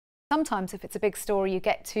Sometimes if it's a big story, you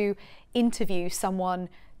get to interview someone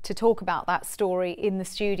to talk about that story in the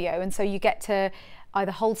studio, and so you get to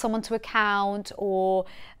either hold someone to account or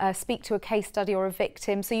speak to a case study or a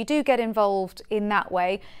victim, so you do get involved in that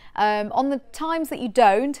way. On the times that you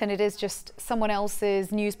don't, and it is just someone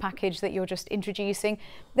else's news package that you're just introducing,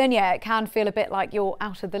 then yeah, it can feel a bit like you're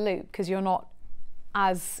out of the loop because you're not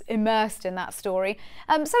as immersed in that story.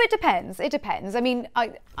 So it depends. I mean,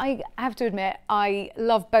 I have to admit, I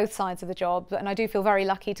love both sides of the job, and I do feel very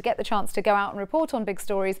lucky to get the chance to go out and report on big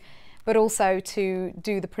stories, but also to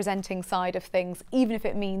do the presenting side of things, even if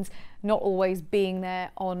it means not always being there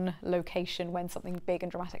on location when something big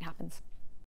and dramatic happens.